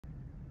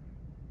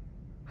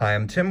Hi,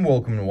 I'm Tim.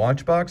 Welcome to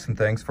Watchbox, and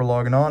thanks for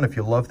logging on. If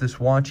you love this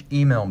watch,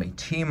 email me,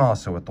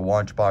 tmosso at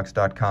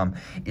thewatchbox.com.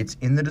 It's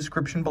in the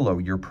description below,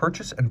 your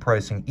purchase and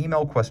pricing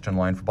email question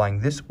line for buying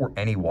this or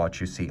any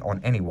watch you see on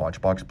any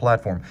Watchbox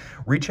platform.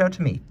 Reach out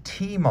to me,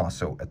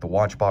 tmosso at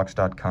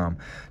thewatchbox.com.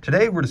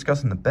 Today, we're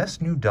discussing the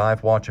best new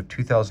dive watch of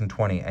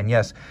 2020, and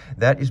yes,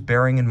 that is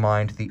bearing in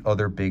mind the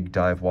other big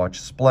dive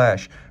watch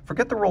splash.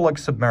 Forget the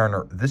Rolex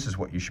Submariner, this is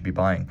what you should be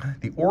buying.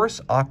 The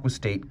Oris Aquis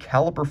Date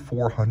Calibre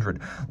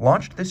 400,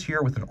 launched this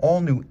year with an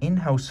all-new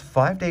in-house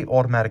 5-day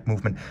automatic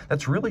movement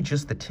that's really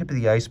just the tip of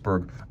the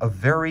iceberg, a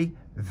very,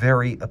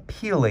 very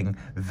appealing,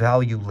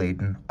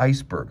 value-laden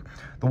iceberg.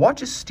 The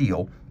watch is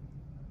steel,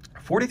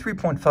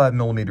 43.5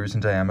 millimeters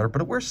in diameter,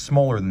 but it wears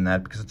smaller than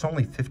that because it's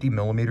only 50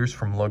 millimeters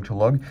from lug to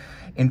lug.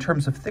 In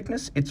terms of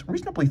thickness, it's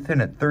reasonably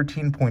thin at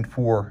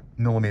 13.4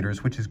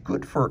 millimeters, which is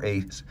good for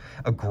a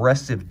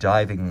aggressive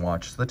diving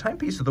watch. So the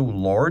timepiece, though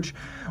large,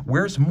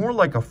 wears more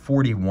like a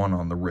 41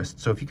 on the wrist.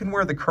 So if you can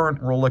wear the current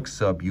Rolex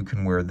Sub, you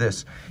can wear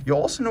this.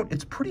 You'll also note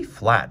it's pretty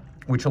flat,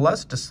 which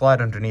allows it to slide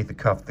underneath the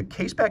cuff. The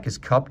case back is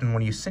cupped, and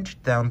when you cinch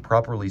it down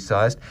properly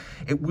sized,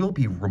 it will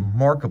be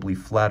remarkably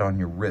flat on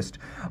your wrist.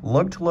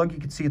 Lug to lug, you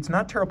can see it's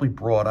not terribly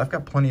broad. I've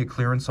got plenty of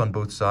clearance on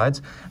both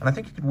sides, and I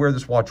think you could wear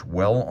this watch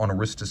well on a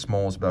wrist as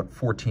small as about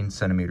 14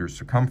 centimeters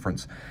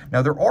circumference.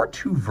 Now, there are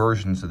two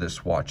versions of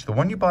this watch. The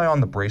one you buy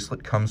on the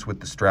bracelet comes with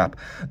the strap.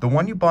 The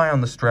one you buy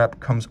on the strap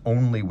comes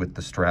only with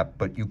the strap,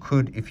 but you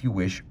could, if you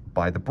wish,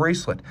 buy the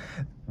bracelet.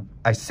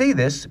 I say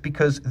this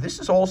because this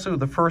is also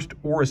the first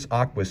Oris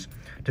Aquis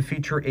to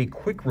feature a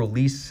quick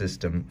release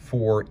system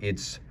for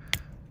its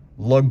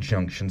lug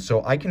junction.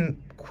 So I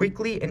can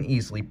quickly and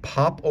easily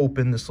pop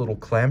open this little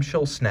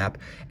clamshell snap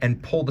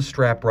and pull the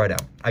strap right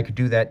out. I could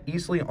do that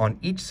easily on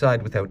each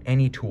side without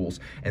any tools,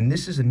 and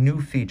this is a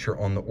new feature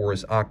on the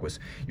Oris Aquis.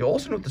 You'll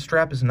also note the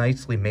strap is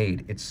nicely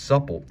made. It's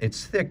supple,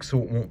 it's thick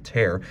so it won't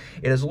tear.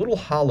 It has a little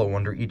hollow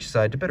under each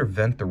side to better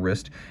vent the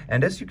wrist,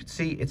 and as you can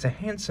see, it's a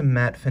handsome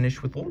matte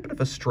finish with a little bit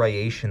of a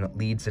striation that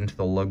leads into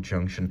the lug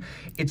junction.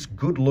 It's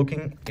good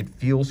looking, it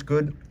feels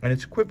good, and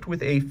it's equipped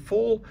with a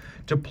full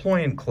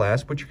deployant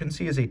clasp, which you can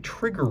see is a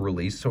trigger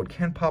release, so it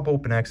can pop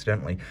open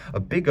accidentally. A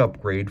big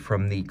upgrade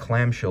from the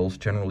clamshells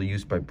generally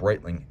used by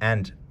Breitling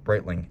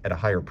at a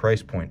higher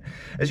price point.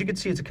 As you can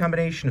see, it's a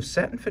combination of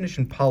satin finish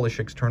and polish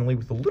externally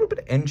with a little bit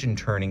of engine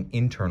turning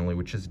internally,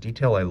 which is a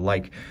detail I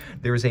like.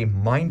 There is a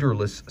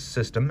minderless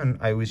system, and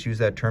I always use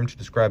that term to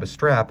describe a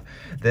strap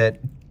that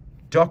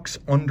ducks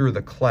under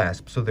the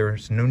clasp, so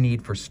there's no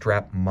need for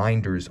strap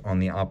minders on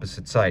the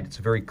opposite side. It's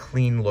a very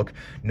clean look.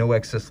 No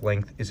excess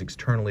length is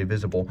externally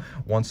visible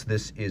once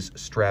this is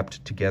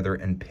strapped together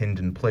and pinned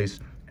in place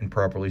and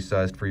properly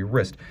sized for your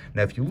wrist.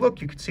 Now, if you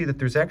look, you can see that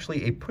there's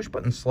actually a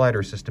push-button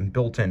slider system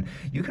built in.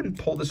 You can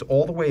pull this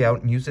all the way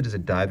out and use it as a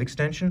dive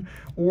extension,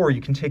 or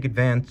you can take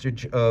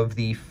advantage of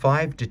the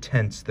 5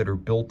 detents that are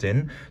built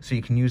in, so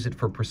you can use it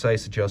for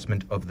precise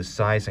adjustment of the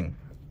sizing.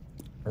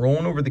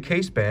 Rolling over the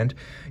case band,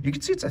 you can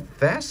see it's a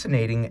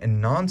fascinating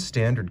and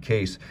non-standard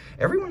case.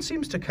 Everyone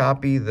seems to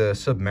copy the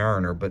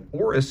Submariner, but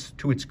Oris,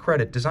 to its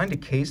credit, designed a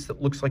case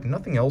that looks like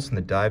nothing else in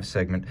the dive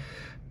segment.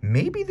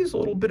 Maybe there's a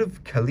little bit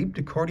of Calibre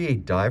de Cartier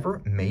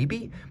diver,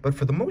 maybe, but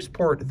for the most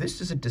part,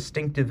 this is a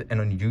distinctive and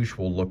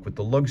unusual look with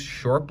the lugs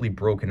sharply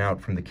broken out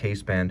from the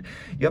case band.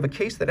 You have a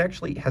case that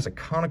actually has a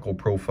conical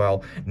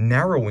profile,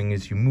 narrowing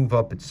as you move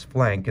up its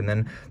flank, and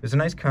then there's a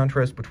nice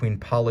contrast between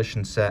polish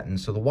and satin,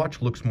 so the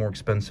watch looks more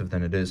expensive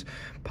than it is.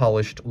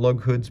 Polished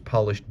lug hoods,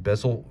 polished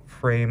bezel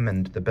frame,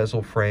 and the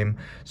bezel frame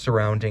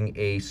surrounding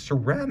a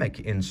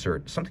ceramic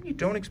insert, something you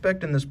don't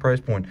expect in this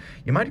price point.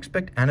 You might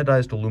expect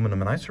anodized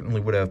aluminum, and I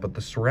certainly would have, but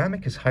the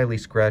ceramic is highly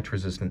scratch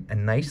resistant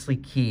and nicely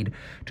keyed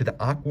to the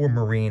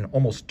aquamarine,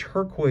 almost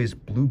turquoise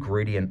blue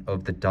gradient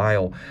of the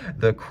dial.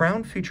 The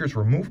crown features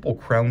removable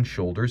crown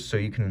shoulders, so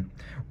you can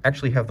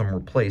actually have them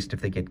replaced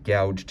if they get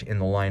gouged in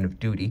the line of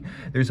duty.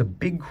 There's a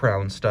big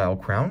crown style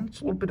crown.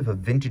 It's a little bit of a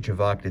vintage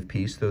evocative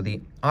piece, though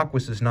the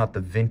Aquis is not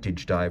the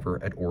vintage diver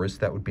at Oris.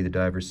 That would be the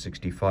Diver's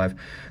 65.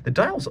 The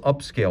dial's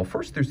upscale.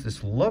 First, there's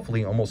this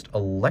lovely, almost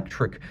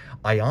electric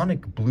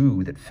ionic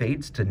blue that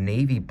fades to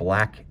navy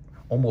black,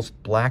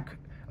 almost black,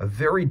 a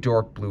very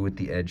dark blue at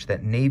the edge,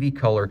 that navy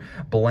color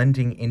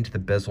blending into the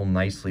bezel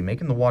nicely,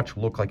 making the watch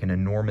look like an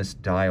enormous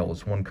dial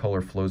as one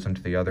color flows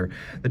into the other.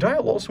 The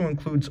dial also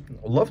includes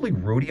lovely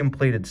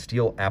rhodium-plated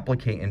steel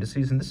applique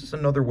indices, and this is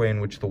another way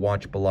in which the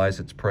watch belies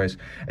its price,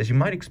 as you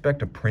might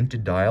expect a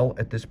printed dial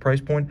at this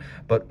price point,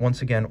 but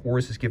once again,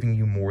 Oris is giving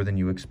you more than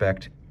you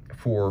expect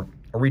for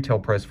a retail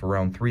price of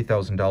around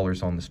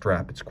 $3,000 on the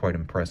strap. It's quite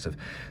impressive.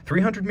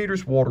 300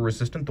 meters water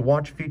resistant. The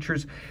watch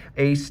features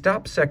a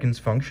stop seconds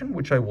function,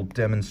 which I will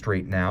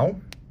demonstrate now.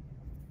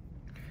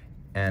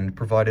 And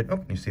provided,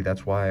 oh, you see,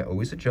 that's why I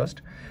always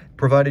adjust.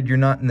 Provided you're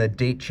not in the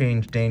date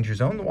change danger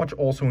zone, the watch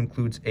also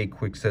includes a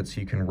quick set so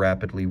you can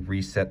rapidly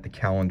reset the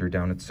calendar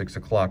down at 6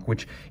 o'clock,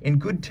 which in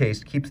good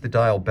taste keeps the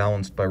dial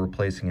balanced by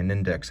replacing an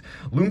index.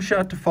 Loom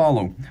shot to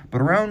follow,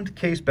 but around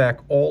case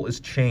back, all is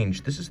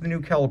changed. This is the new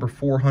Calibre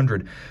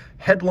 400.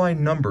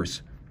 Headline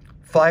numbers: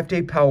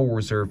 5-day power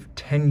reserve,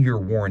 10-year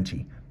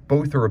warranty.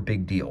 Both are a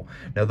big deal.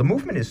 Now, the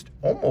movement is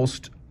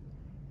almost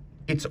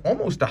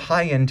a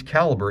high-end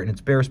caliber in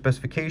its bare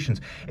specifications.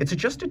 It's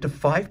adjusted to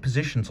 5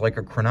 positions like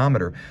a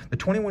chronometer. The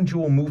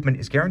 21-jewel movement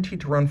is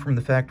guaranteed to run from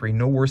the factory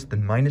no worse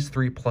than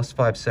 -3 +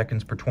 5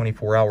 seconds per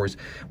 24 hours,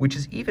 which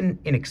is even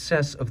in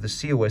excess of the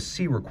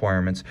COSC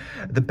requirements.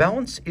 The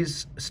balance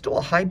is still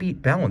a high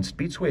beat balance.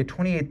 Beats away at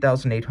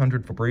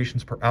 28,800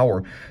 vibrations per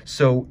hour,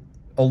 so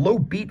a low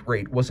beat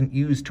rate wasn't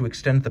used to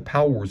extend the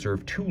power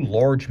reserve. 2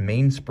 large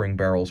mainspring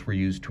barrels were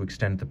used to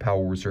extend the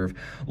power reserve.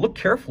 Look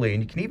carefully,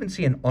 and you can even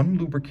see an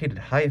unlubricated,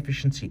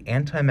 high-efficiency,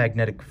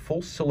 anti-magnetic,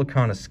 full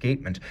silicon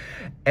escapement.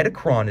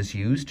 Edicron is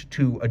used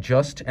to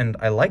adjust, and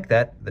I like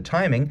that, the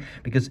timing,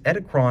 because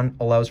Edicron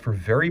allows for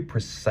very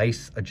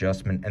precise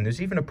adjustment, and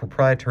there's even a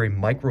proprietary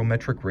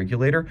micrometric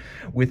regulator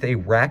with a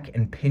rack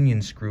and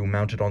pinion screw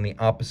mounted on the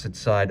opposite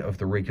side of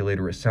the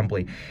regulator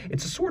assembly.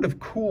 It's a sort of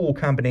cool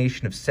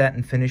combination of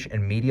satin finish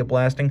and media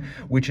blasting,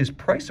 which is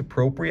price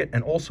appropriate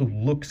and also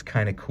looks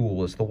kind of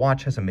cool, as the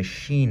watch has a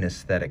machine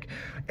aesthetic.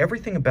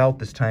 Everything about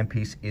this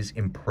timepiece is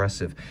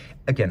impressive.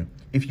 Again,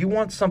 if you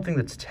want something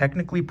that's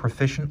technically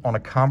proficient on a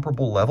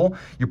comparable level,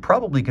 you're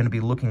probably going to be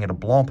looking at a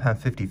Blancpain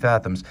 50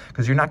 Fathoms,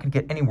 because you're not going to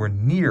get anywhere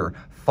near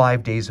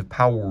 5 days of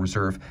power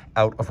reserve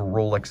out of a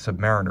Rolex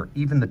Submariner,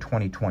 even the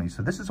 2020.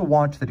 So this is a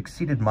watch that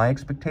exceeded my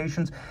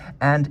expectations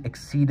and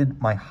exceeded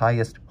my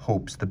highest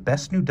hopes. The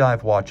best new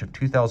dive watch of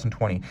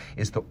 2020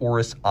 is the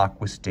Oris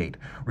Aquis Date.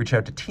 Reach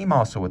out to Tim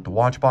Mosso at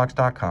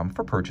thewatchbox.com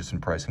for purchase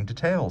and pricing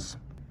details.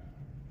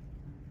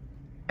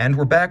 And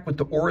we're back with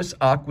the Oris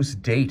Aquis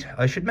Date.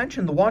 I should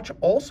mention the watch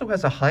also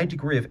has a high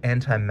degree of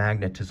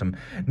anti-magnetism,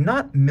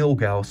 not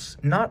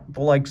Milgauss, not the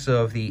likes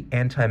of the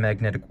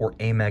anti-magnetic or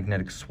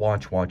amagnetic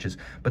Swatch watches,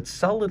 but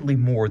solidly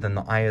more than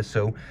the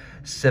ISO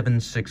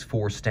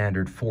 764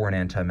 standard for an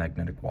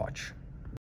anti-magnetic watch.